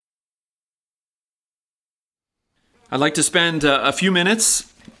I'd like to spend a few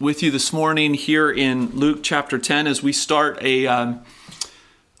minutes with you this morning here in Luke chapter 10 as we start a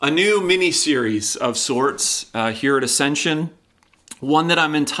new mini-series of sorts here at Ascension, one that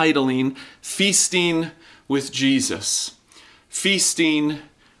I'm entitling Feasting with Jesus. Feasting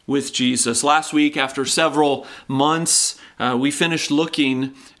with Jesus. Last week, after several months, we finished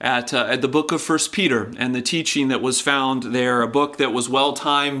looking at the book of 1 Peter and the teaching that was found there, a book that was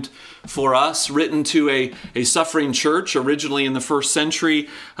well-timed for us, written to a suffering church, originally in the first century,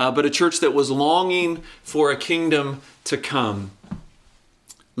 but a church that was longing for a kingdom to come,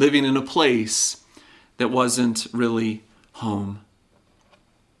 living in a place that wasn't really home.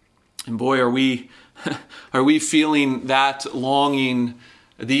 And boy, are we feeling that longing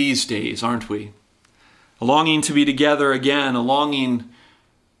these days, aren't we? A longing to be together again, a longing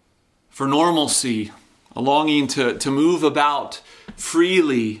for normalcy, a longing to move about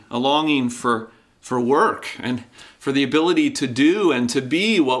freely, a longing for work and for the ability to do and to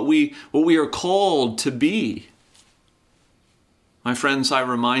be what we are called to be. My friends, I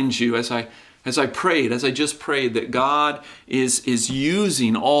remind you as I just prayed, that God is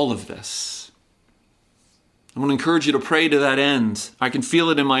using all of this. I want to encourage you to pray to that end. I can feel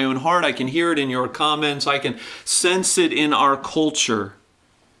it in my own heart. I can hear it in your comments. I can sense it in our culture.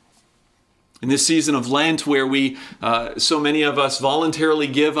 In this season of Lent, where so many of us voluntarily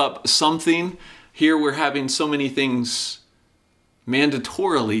give up something, here we're having so many things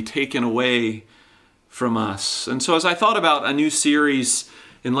mandatorily taken away from us. And so as I thought about a new series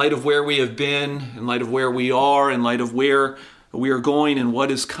in light of where we have been, in light of where we are, in light of where we are going and what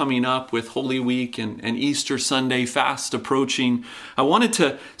is coming up with Holy Week and Easter Sunday fast approaching, I wanted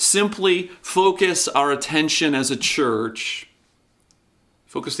to simply focus our attention as a church,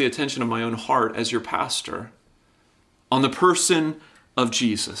 focus the attention of my own heart as your pastor, on the person of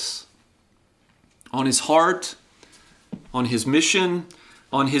Jesus, on his heart, on his mission,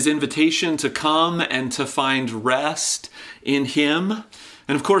 on his invitation to come and to find rest in him.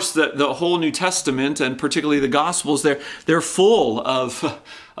 And of course, the whole New Testament, and particularly the Gospels, they're full of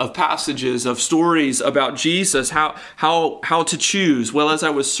passages, of stories about Jesus, how to choose. Well, as I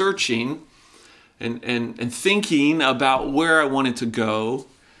was searching and thinking about where I wanted to go,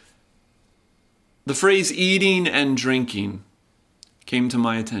 the phrase eating and drinking came to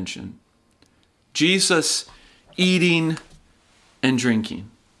my attention. Jesus eating and drinking.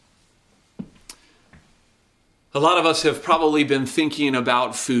 A lot of us have probably been thinking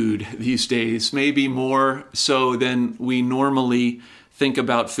about food these days, maybe more so than we normally think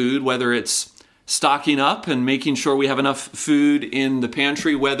about food, whether it's stocking up and making sure we have enough food in the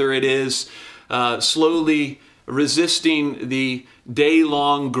pantry, whether it is slowly resisting the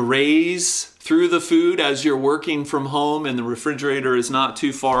day-long graze through the food as you're working from home and the refrigerator is not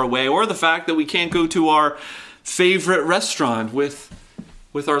too far away, or the fact that we can't go to our favorite restaurant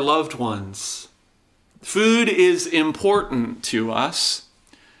with our loved ones. Food is important to us,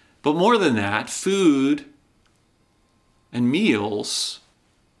 but more than that, food and meals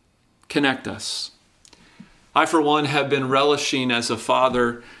connect us. I, for one, have been relishing as a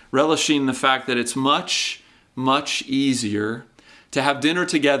father, relishing the fact that it's much, much easier to have dinner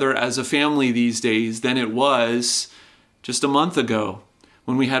together as a family these days than it was just a month ago,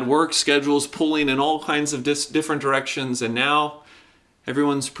 when we had work schedules pulling in all kinds of different directions, and now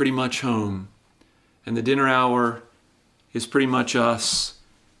everyone's pretty much home. And the dinner hour is pretty much us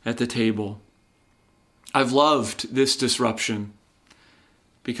at the table. I've loved this disruption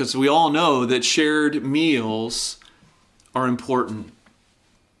because we all know that shared meals are important.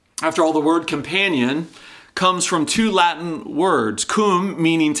 After all, the word companion comes from two Latin words, cum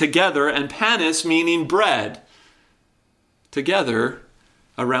meaning together and panis meaning bread. Together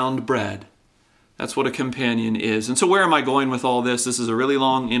around bread. That's what a companion is. And so where am I going with all this? This is a really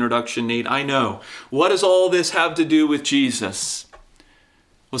long introduction, Nate. I know. What does all this have to do with Jesus?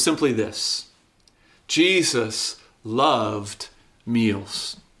 Well, simply this. Jesus loved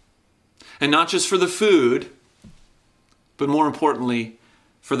meals. And not just for the food, but more importantly,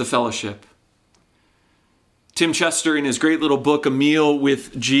 for the fellowship. Tim Chester, in his great little book, A Meal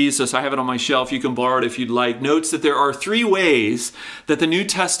with Jesus, I have it on my shelf, you can borrow it if you'd like, notes that there are three ways that the New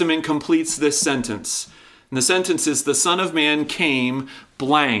Testament completes this sentence. And the sentence is, the Son of Man came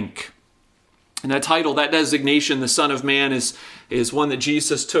blank. And that title, that designation, the Son of Man, is one that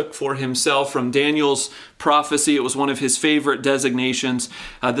Jesus took for himself from Daniel's prophecy. It was one of his favorite designations.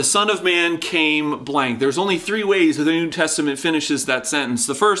 The Son of Man came blank. There's only three ways that the New Testament finishes that sentence.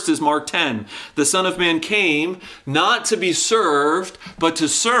 The first is Mark 10. The Son of Man came not to be served, but to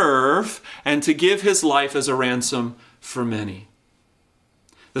serve and to give his life as a ransom for many.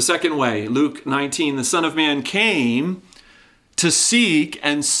 The second way, Luke 19, the Son of Man came to seek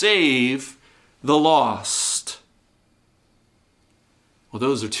and save the lost. Well,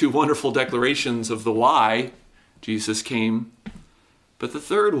 those are two wonderful declarations of the why Jesus came. But the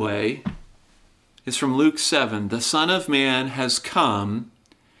third way is from Luke 7. The Son of Man has come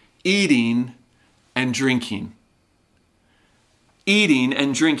eating and drinking. Eating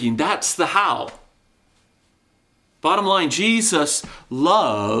and drinking. That's the how. Bottom line, Jesus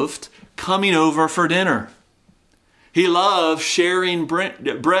loved coming over for dinner. He loved sharing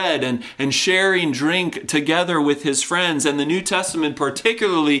bread and sharing drink together with his friends. And the New Testament,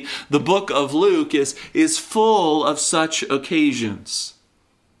 particularly the book of Luke, is full of such occasions.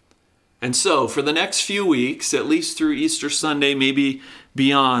 And so for the next few weeks, at least through Easter Sunday, maybe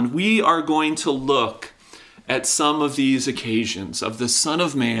beyond, we are going to look at some of these occasions of the Son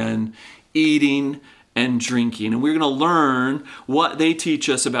of Man eating and drinking. And we're going to learn what they teach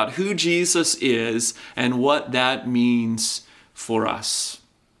us about who Jesus is and what that means for us.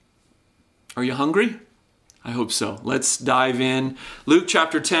 Are you hungry? I hope so. Let's dive in. Luke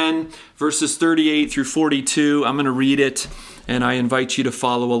chapter 10, verses 38 through 42. I'm going to read it, and I invite you to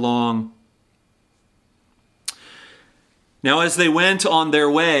follow along. Now, as they went on their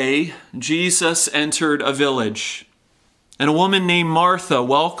way, Jesus entered a village, and a woman named Martha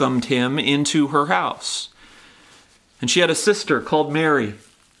welcomed him into her house. And she had a sister called Mary,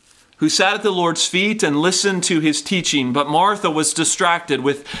 who sat at the Lord's feet and listened to his teaching. But Martha was distracted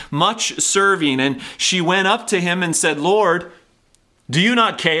with much serving, and she went up to him and said, "Lord, do you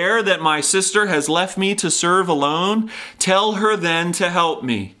not care that my sister has left me to serve alone? Tell her then to help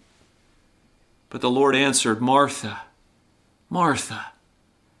me." But the Lord answered, "Martha, Martha,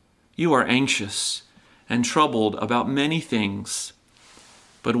 you are anxious and troubled about many things,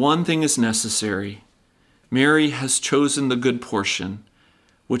 but one thing is necessary. Mary has chosen the good portion,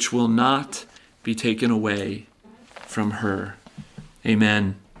 which will not be taken away from her."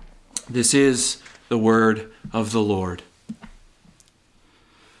 Amen. This is the word of the Lord.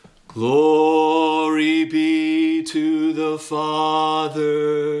 Glory be to the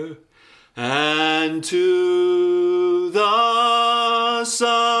Father, and to the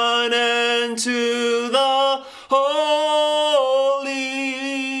Son, and to the Holy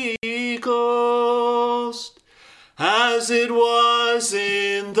Ghost, as it was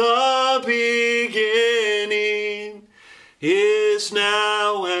in the beginning, is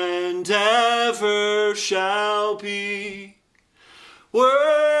now, and ever shall be,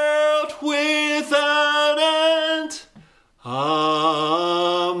 world without end.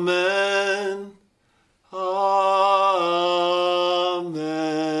 Amen.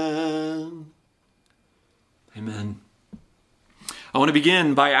 Amen. Amen. I want to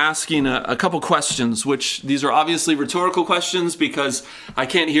begin by asking a couple questions, which these are obviously rhetorical questions because I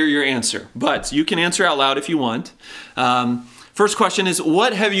can't hear your answer, but you can answer out loud if you want. First question is,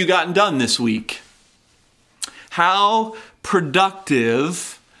 what have you gotten done this week? How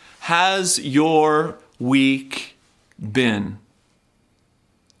productive has your week been?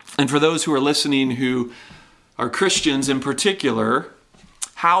 And for those who are listening who are Christians in particular,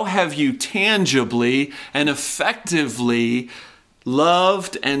 how have you tangibly and effectively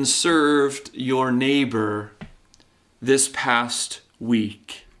loved and served your neighbor this past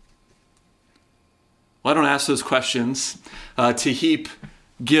week? Well, I don't ask those questions to heap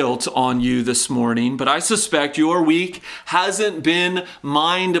guilt on you this morning, but I suspect your week hasn't been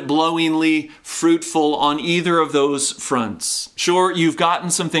mind-blowingly fruitful on either of those fronts. Sure, you've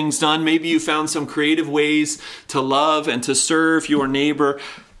gotten some things done. Maybe you found some creative ways to love and to serve your neighbor,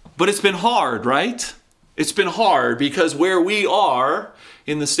 but it's been hard, right? It's been hard because where we are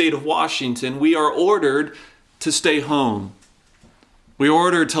in the state of Washington, we are ordered to stay home. We're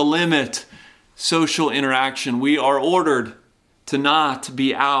ordered to limit social interaction. We are ordered to not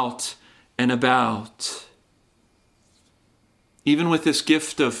be out and about. Even with this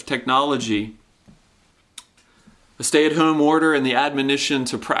gift of technology, the stay-at-home order and the admonition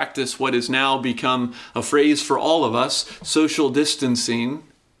to practice what has now become a phrase for all of us, social distancing,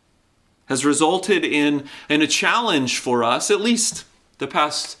 has resulted in a challenge for us, at least the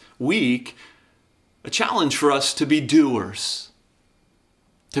past week, a challenge for us to be doers.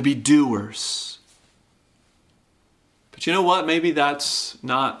 To be doers. But you know what? Maybe that's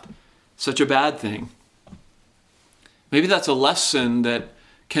not such a bad thing. Maybe that's a lesson that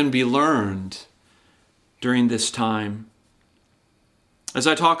can be learned during this time. As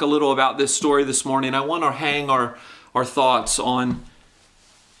I talk a little about this story this morning, I want to hang our thoughts on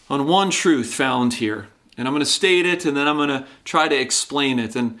one truth found here. And I'm going to state it, and then I'm going to try to explain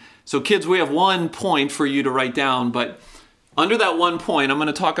it. And so kids, we have one point for you to write down, but under that one point, I'm going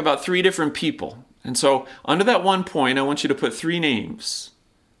to talk about three different people. And so under that one point, I want you to put three names: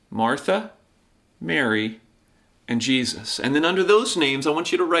 Martha, Mary, and Jesus. And then under those names, I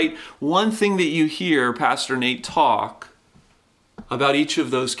want you to write one thing that you hear Pastor Nate talk about each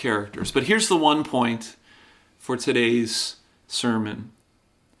of those characters. But here's the one point for today's sermon.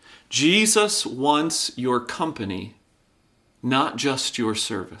 Jesus wants your company, not just your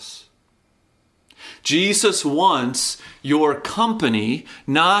service. Jesus wants your company,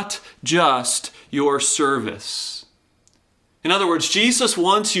 not just your service. In other words, Jesus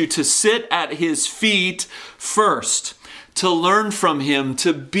wants you to sit at his feet first, to learn from him,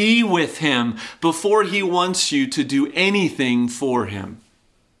 to be with him, before he wants you to do anything for him.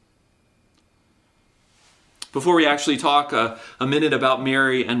 Before we actually talk a minute about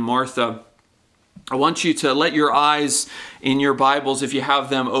Mary and Martha, I want you to let your eyes in your Bibles, if you have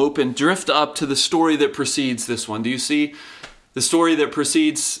them open, drift up to the story that precedes this one. Do you see the story that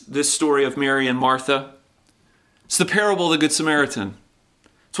precedes this story of Mary and Martha? It's the parable of the Good Samaritan.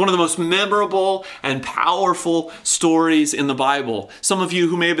 It's one of the most memorable and powerful stories in the Bible. Some of you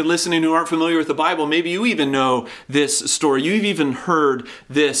who may have been listening who aren't familiar with the Bible, maybe you even know this story. You've even heard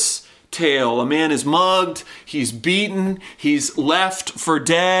this tale. A man is mugged, he's beaten, he's left for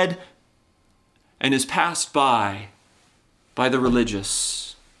dead, and is passed by the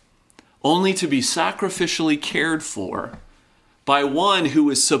religious, only to be sacrificially cared for by one who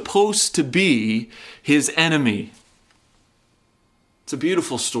is supposed to be his enemy. It's a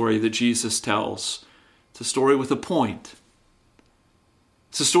beautiful story that Jesus tells. It's a story with a point.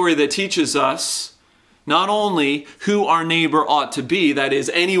 It's a story that teaches us not only who our neighbor ought to be, that is,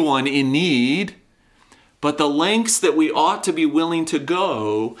 anyone in need, but the lengths that we ought to be willing to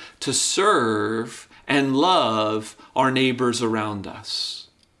go to serve and love our neighbors around us.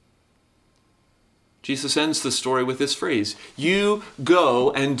 Jesus ends the story with this phrase: "You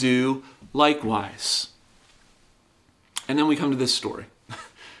go and do likewise." And then we come to this story.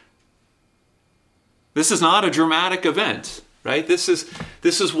 This is not a dramatic event, right? This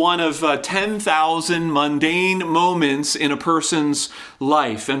is one of 10,000 mundane moments in a person's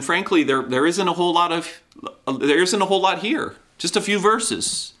life. And frankly, there isn't a whole lot here. Just a few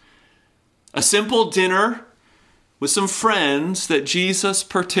verses. A simple dinner with some friends that Jesus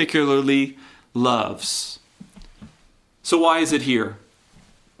particularly loves. So why is it here?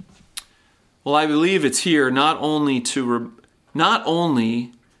 Well, I believe it's here not only to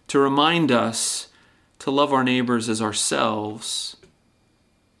remind us to love our neighbors as ourselves,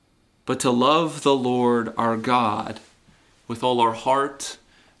 but to love the Lord our God with all our heart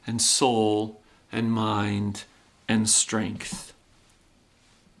and soul and mind and strength.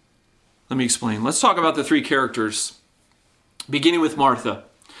 Let me explain. Let's talk about the three characters, beginning with Martha.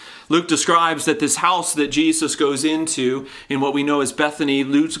 Luke describes that this house that Jesus goes into in what we know as Bethany,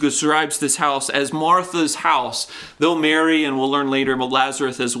 Luke describes this house as Martha's house, though Mary, and we'll learn later about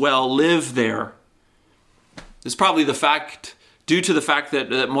Lazarus as well, live there. It's probably due to the fact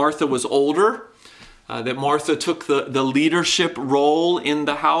that Martha was older, that Martha took the leadership role in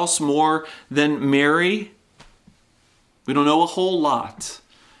the house more than Mary. We don't know a whole lot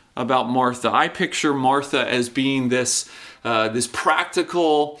about Martha. I picture Martha as being this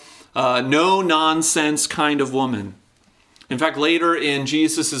practical, no-nonsense kind of woman. In fact, later in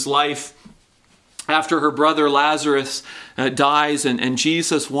Jesus' life, after her brother Lazarus dies and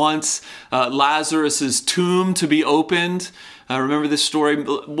Jesus wants Lazarus' tomb to be opened, remember this story?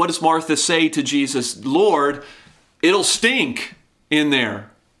 What does Martha say to Jesus? "Lord, it'll stink in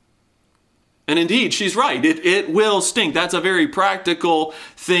there." And indeed, she's right. It will stink. That's a very practical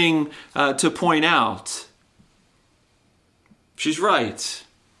thing to point out. She's right.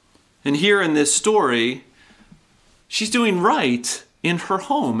 And here in this story, she's doing right in her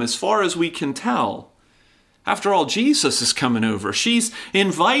home, as far as we can tell. After all, Jesus is coming over. She's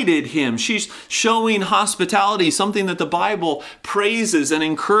invited him. She's showing hospitality, something that the Bible praises and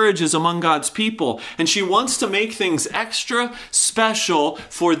encourages among God's people. And she wants to make things extra special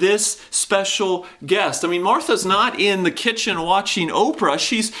for this special guest. I mean, Martha's not in the kitchen watching Oprah.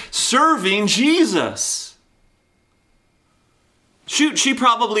 She's serving Jesus. Shoot, she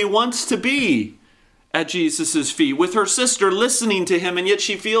probably wants to be at Jesus' feet with her sister listening to him, and yet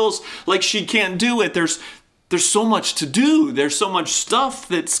she feels like she can't do it. There's so much to do. There's so much stuff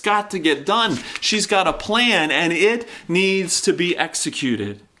that's got to get done. She's got a plan, and it needs to be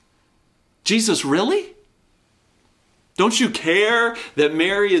executed. Jesus, really? Don't you care that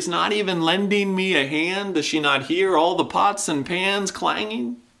Mary is not even lending me a hand? Does she not hear all the pots and pans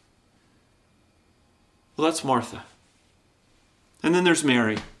clanging? Well, that's Martha. And then there's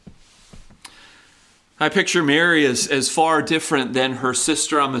Mary. I picture Mary as far different than her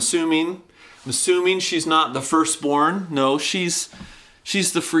sister. I'm assuming she's not the firstborn. No, she's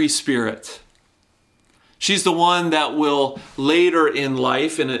the free spirit. She's the one that will later in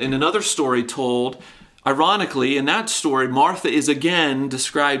life, in another story told, ironically, in that story, Martha is again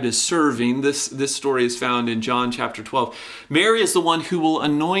described as serving. This story is found in John chapter 12. Mary is the one who will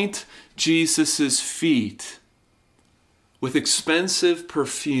anoint Jesus' feet with expensive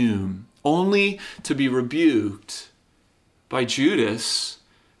perfume, only to be rebuked by Judas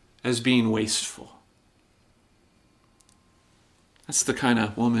as being wasteful. That's the kind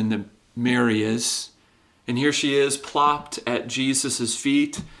of woman that Mary is. And here she is, plopped at Jesus'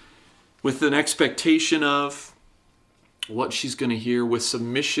 feet with an expectation of what she's going to hear, with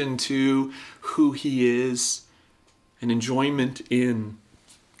submission to who he is, and enjoyment in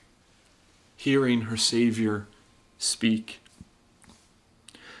hearing her Savior speak.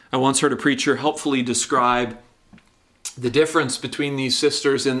 I once heard a preacher helpfully describe the difference between these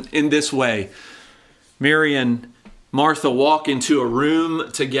sisters in this way. Mary and Martha walk into a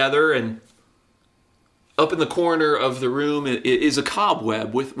room together, and up in the corner of the room is a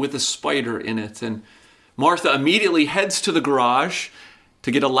cobweb with a spider in it. And Martha immediately heads to the garage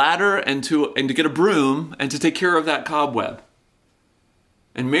to get a ladder and to get a broom and to take care of that cobweb.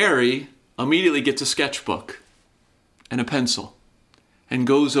 And Mary immediately gets a sketchbook and a pencil and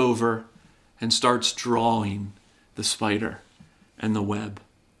goes over and starts drawing the spider and the web.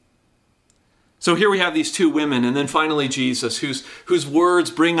 So here we have these two women, and then finally Jesus, whose words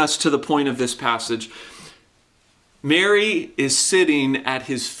bring us to the point of this passage. Mary is sitting at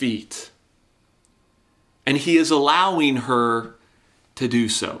his feet, and he is allowing her to do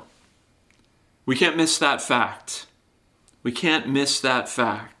so. We can't miss that fact. We can't miss that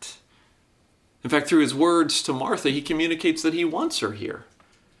fact. In fact, through his words to Martha, he communicates that he wants her here,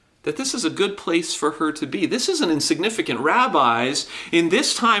 that this is a good place for her to be. This isn't insignificant. Rabbis in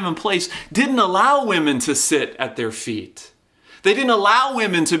this time and place didn't allow women to sit at their feet. They didn't allow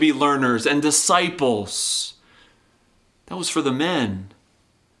women to be learners and disciples. That was for the men.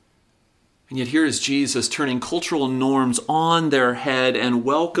 And yet here is Jesus turning cultural norms on their head and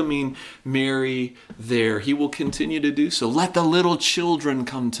welcoming Mary there. He will continue to do so. Let the little children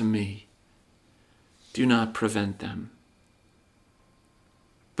come to me. Do not prevent them.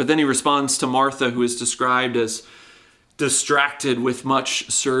 But then he responds to Martha, who is described as distracted with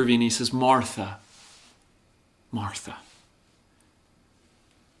much serving. He says, Martha, Martha.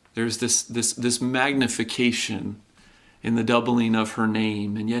 There's this magnification in the doubling of her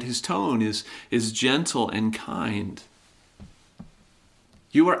name, and yet his tone is gentle and kind.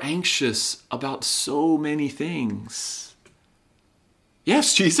 You are anxious about so many things.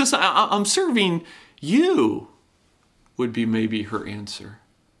 Yes, Jesus, I'm serving you, would be maybe her answer.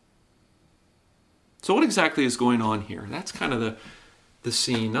 So what exactly is going on here? That's kind of the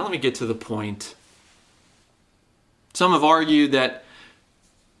scene. Now let me get to the point. Some have argued that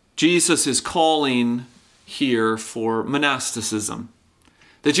Jesus is calling here for monasticism.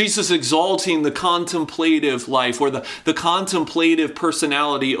 That Jesus is exalting the contemplative life or the contemplative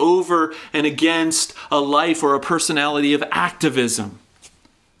personality over and against a life or a personality of activism.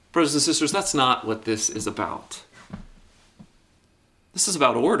 Brothers and sisters, that's not what this is about. This is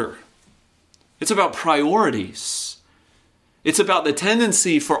about order. It's about priorities. It's about the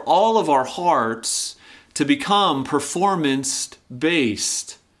tendency for all of our hearts to become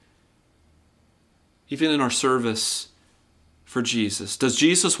performance-based, even in our service for Jesus. Does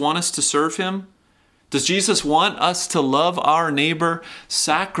Jesus want us to serve him? Does Jesus want us to love our neighbor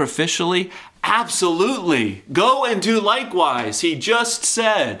sacrificially? Absolutely. Go and do likewise, he just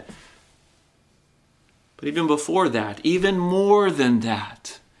said. But even before that, even more than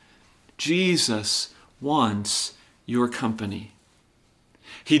that, Jesus wants your company.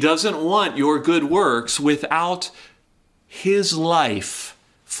 He doesn't want your good works without his life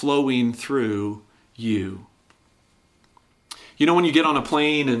flowing through you. You know, when you get on a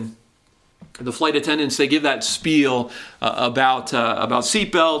plane and the flight attendants, they give that spiel about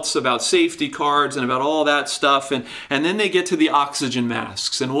seatbelts, about safety cards, and about all that stuff. And then they get to the oxygen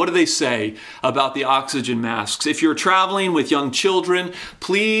masks. And what do they say about the oxygen masks? If you're traveling with young children,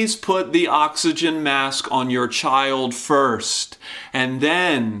 please put the oxygen mask on your child first. And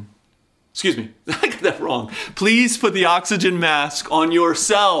then, excuse me, I got that wrong. Please put the oxygen mask on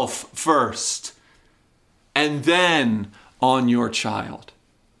yourself first. And then on your child.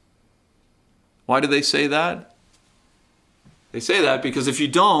 Why do they say that? They say that because if you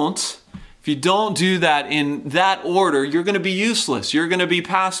don't do that in that order, you're going to be useless. You're going to be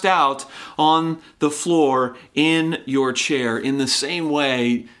passed out on the floor in your chair in the same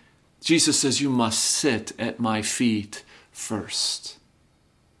way Jesus says, you must sit at my feet first.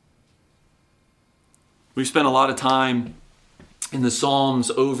 We've spent a lot of time in the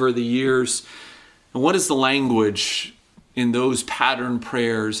Psalms over the years. And what is the language in those pattern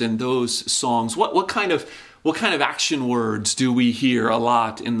prayers, in those songs? What kind of action words do we hear a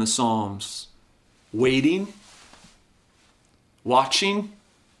lot in the Psalms? Waiting, watching,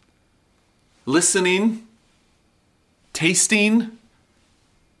 listening, tasting,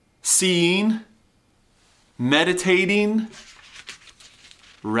 seeing, meditating,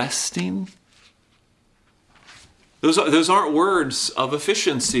 resting. Those aren't words of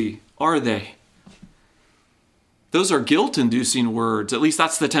efficiency, are they? Those are guilt-inducing words. At least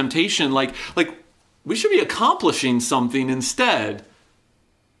that's the temptation. Like we should be accomplishing something instead.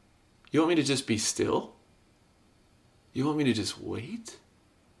 You want me to just be still? You want me to just wait?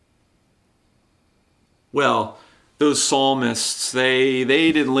 Well, those psalmists, they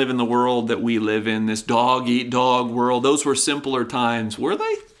didn't live in the world that we live in, this dog-eat-dog world. Those were simpler times, were they?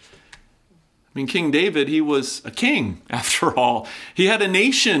 I mean, King David, he was a king, after all. He had a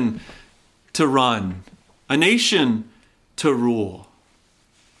nation to run, a nation to rule.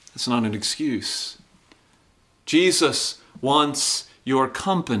 That's not an excuse. Jesus wants your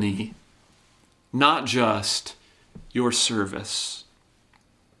company, not just your service.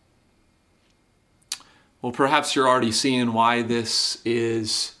 Well, perhaps you're already seeing why this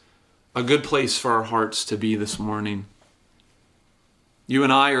is a good place for our hearts to be this morning. You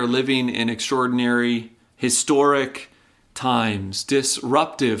and I are living in extraordinary, historic times,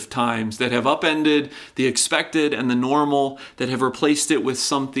 disruptive times that have upended the expected and the normal, that have replaced it with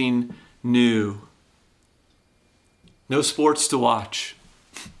something new. No sports to watch.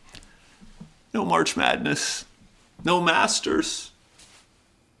 No March Madness. No Masters.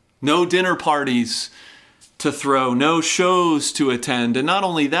 No dinner parties to throw. No shows to attend. And not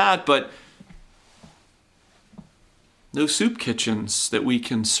only that, but no soup kitchens that we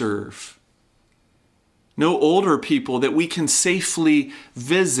can serve. No older people that we can safely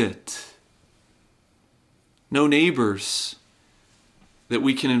visit. No neighbors that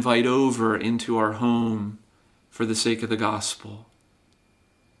we can invite over into our home for the sake of the gospel.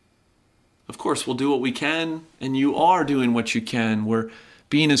 Of course, we'll do what we can, and you are doing what you can. We're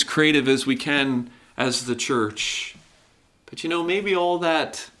being as creative as we can as the church. But maybe all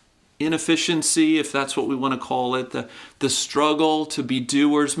that inefficiency, if that's what we want to call it, the struggle to be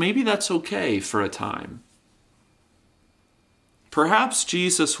doers, maybe that's okay for a time. Perhaps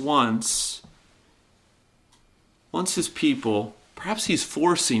Jesus wants his people, perhaps he's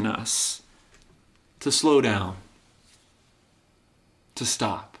forcing us to slow down, to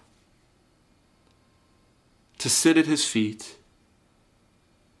stop, to sit at his feet,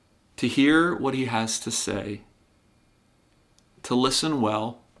 to hear what he has to say, to listen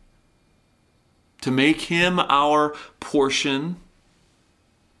well, to make him our portion,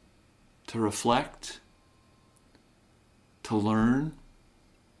 to reflect, to learn,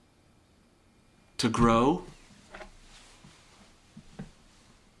 to grow.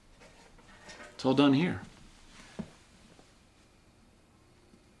 It's all done here.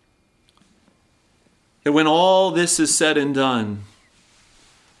 That when all this is said and done,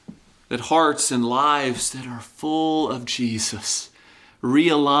 that hearts and lives that are full of Jesus,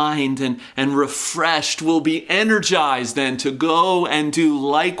 realigned and refreshed, will be energized then to go and do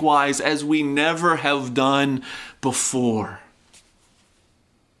likewise as we never have done before.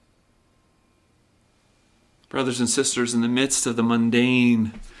 Brothers and sisters, in the midst of the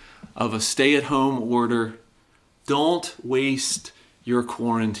mundane of a stay-at-home order, don't waste your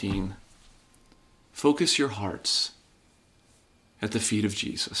quarantine. Focus your hearts at the feet of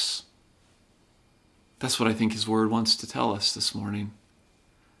Jesus. That's what I think his word wants to tell us this morning.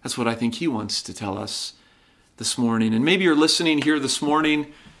 That's what I think he wants to tell us this morning. And maybe you're listening here this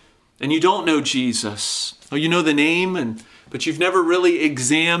morning and you don't know Jesus. Oh, you know the name, but you've never really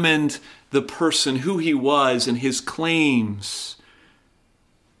examined the person, who he was, and his claims.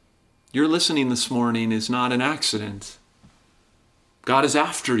 Your listening this morning is not an accident. God is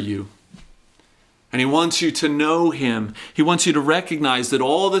after you. And he wants you to know him. He wants you to recognize that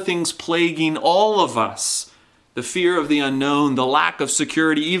all the things plaguing all of us, the fear of the unknown, the lack of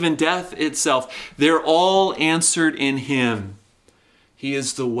security, even death itself, they're all answered in him. He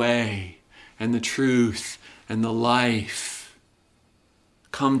is the way and the truth and the life.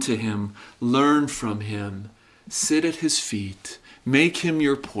 Come to him, learn from him, sit at his feet, make him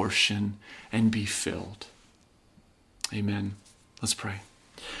your portion, and be filled. Amen. Let's pray.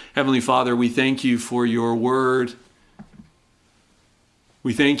 Heavenly Father, we thank you for your word.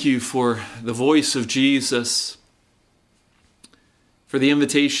 We thank you for the voice of Jesus, for the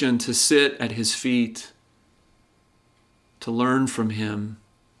invitation to sit at his feet, to learn from him.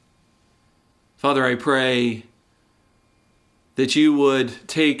 Father, I pray that you would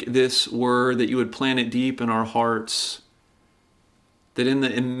take this word, that you would plant it deep in our hearts, that in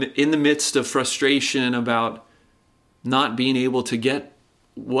the midst of frustration about not being able to get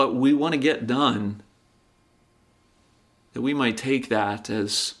what we want to get done, that we might take that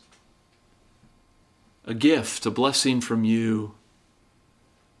as a gift, a blessing from you,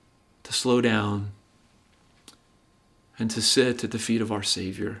 to slow down and to sit at the feet of our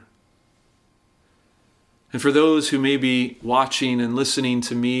Savior. And for those who may be watching and listening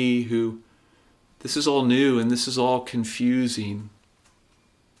to me, who this is all new and this is all confusing,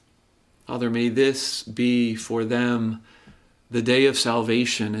 Father, may this be for them the day of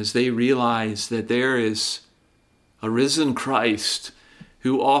salvation as they realize that there is a risen Christ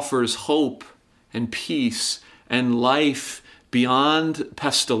who offers hope and peace and life beyond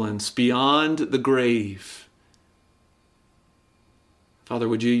pestilence, beyond the grave. Father,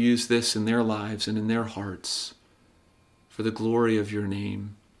 would you use this in their lives and in their hearts for the glory of your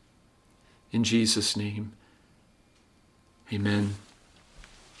name? In Jesus' name, amen.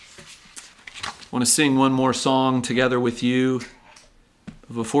 I want to sing one more song together with you.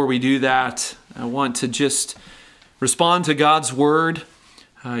 But before we do that, I want to just respond to God's word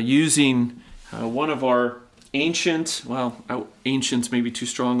using one of our ancient may be too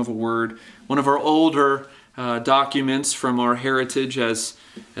strong of a word, one of our older documents from our heritage as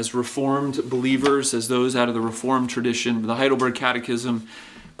Reformed believers, as those out of the Reformed tradition, the Heidelberg Catechism,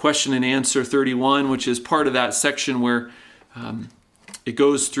 question and answer 31, which is part of that section where it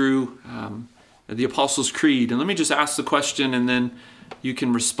goes through the Apostles' Creed. And let me just ask the question, and then you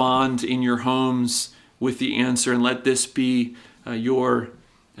can respond in your homes with the answer, and let this be your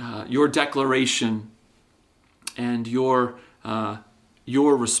declaration and your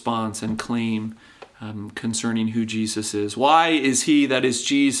response and claim concerning who Jesus is. Why is he, that is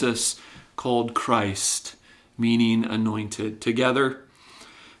Jesus, called Christ, meaning anointed? Together,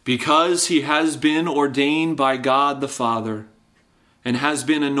 because he has been ordained by God the Father and has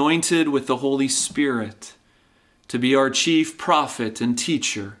been anointed with the Holy Spirit to be our chief prophet and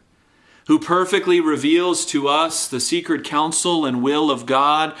teacher, who perfectly reveals to us the secret counsel and will of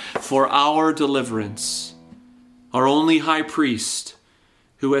God for our deliverance, our only high priest,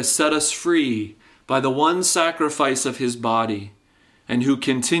 who has set us free by the one sacrifice of his body, and who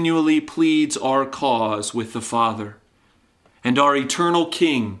continually pleads our cause with the Father, and our eternal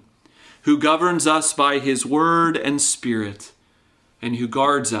King, who governs us by his word and Spirit, and who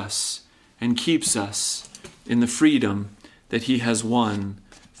guards us and keeps us in the freedom that he has won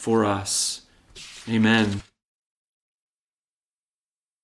for us. Amen.